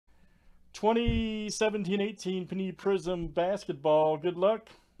2017-18 Panini Prizm basketball. Good luck.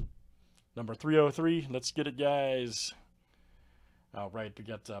 Number 303. Let's get it, guys. All right, we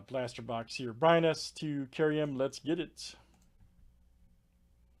got blaster box here. Brian S. to carry him. Let's get it.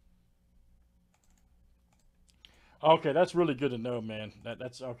 Okay, that's really good to know, man.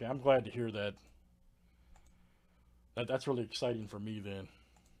 That's okay. I'm glad to hear that. That's really exciting for me then.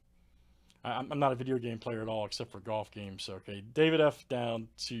 I'm not a video game player at all except for golf games. So, okay, David F. down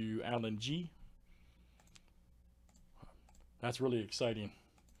to Alan G. That's really exciting.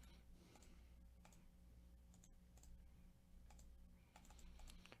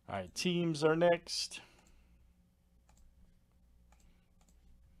 All right, teams are next.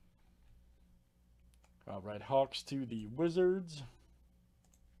 All right, Hawks to the Wizards.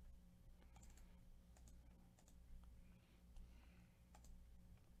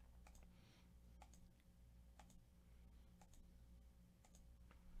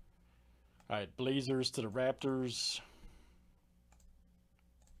 All right, Blazers to the Raptors.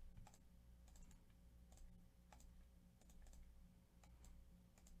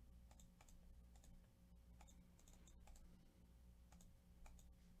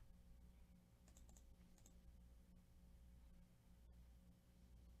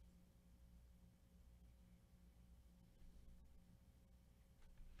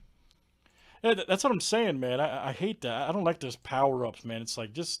 Yeah, that's what I'm saying, man. I hate that. I don't like those power-ups, man. It's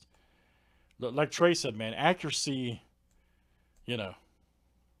like just, like Trey said, man, accuracy, you know.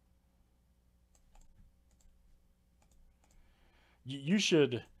 You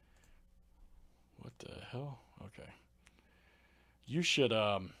should, what the hell? Okay. You should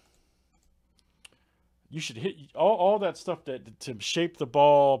hit all that stuff that to shape the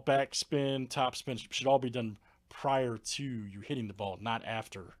ball, backspin, topspin should all be done prior to you hitting the ball, not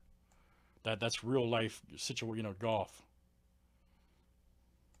after. That's real life situation, golf.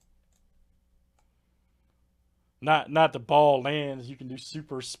 Not the ball lands, you can do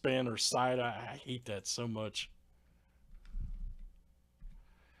super spin or side. I hate that so much.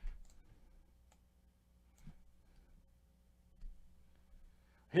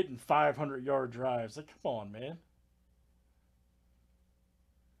 Hitting 500-yard drives. Like, come on, man.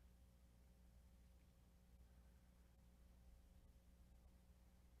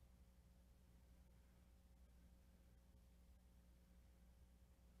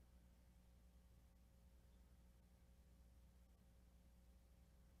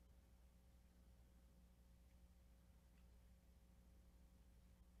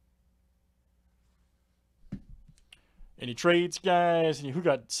 Any trades, guys? Who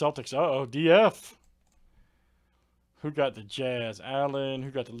got Celtics? Uh-oh, DF. Who got the Jazz? Allen. Who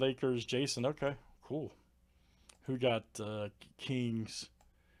got the Lakers? Jason. Okay, cool. Who got Kings?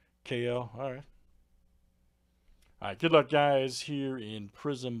 KL. All right. All right, good luck, guys, here in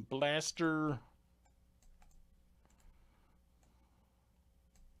Prizm Blaster.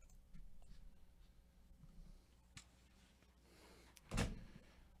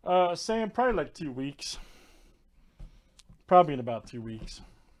 Sam, probably like 2 weeks. Probably in about 2 weeks.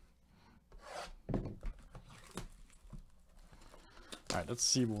 All right, let's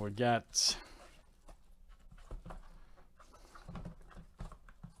see what we got.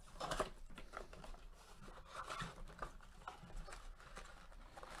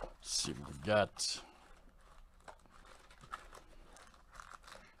 See what we got.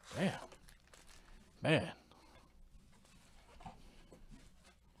 Damn. Man.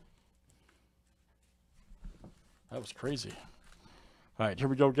 That was crazy. All right, here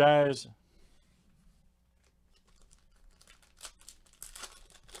we go, guys.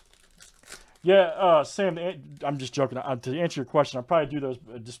 Yeah, Sam, I'm just joking. To answer your question, I'll probably do those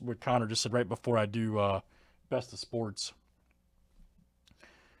just what Connor just said right before I do Best of Sports.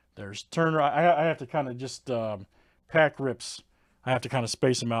 There's Turner. I have to kind of just pack rips. I have to kind of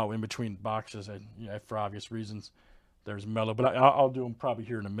space them out in between boxes, for obvious reasons. There's Mello, but I'll do them probably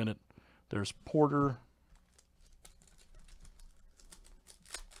here in a minute. There's Porter.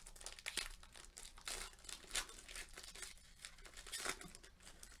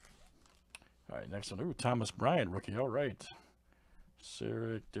 All right, next one. Ooh, Thomas Bryant, rookie. All right.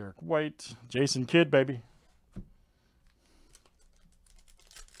 Sarek, Derek White. Jason Kidd, baby.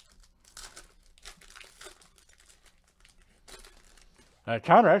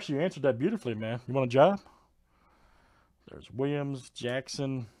 Connor, actually, you answered that beautifully, man. You want a job? There's Williams,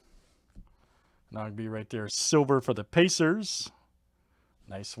 Jackson. Now it'll be right there. Silver for the Pacers.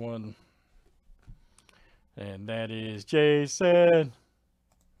 Nice one. And that is Jason.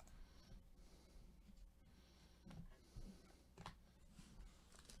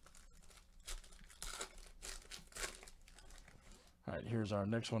 All right, here Here's our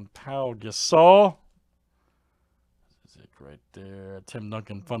next one, Pau Gasol. This is it right there. Tim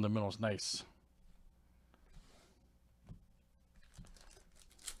Duncan fundamentals, nice.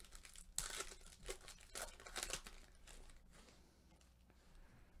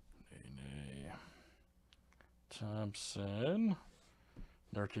 Thompson.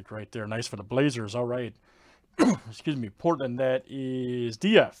 Nurkic right there. Nice for the Blazers. All right. Excuse me. Portland, that is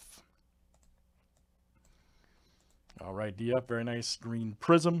DF. All right, DF. Very nice. Green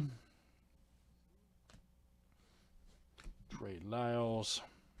Prizm. Trey Lyles.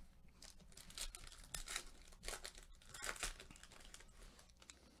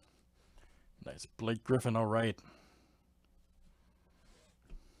 Nice Blake Griffin. All right.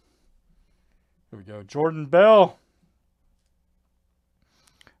 Here we go. Jordan Bell.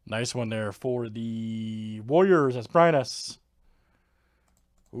 Nice one there for the Warriors. That's Brian S.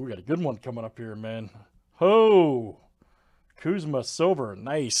 Ooh, we got a good one coming up here, man. Ho! Kuzma Silver.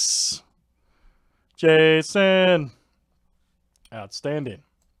 Nice. Jason. Outstanding.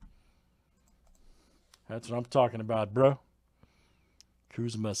 That's what I'm talking about, bro.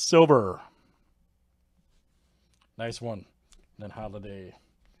 Kuzma Silver. Nice one. And then Holiday.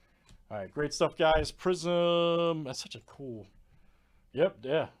 All right, great stuff, guys. Prizm. That's such a cool. Yep,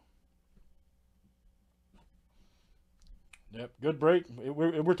 yeah. Yep, good break. We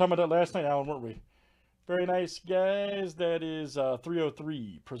were talking about that last night, Alan, weren't we? Very nice, guys. That is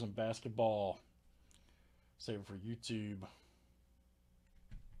 303 Prizm Basketball. Save it for YouTube.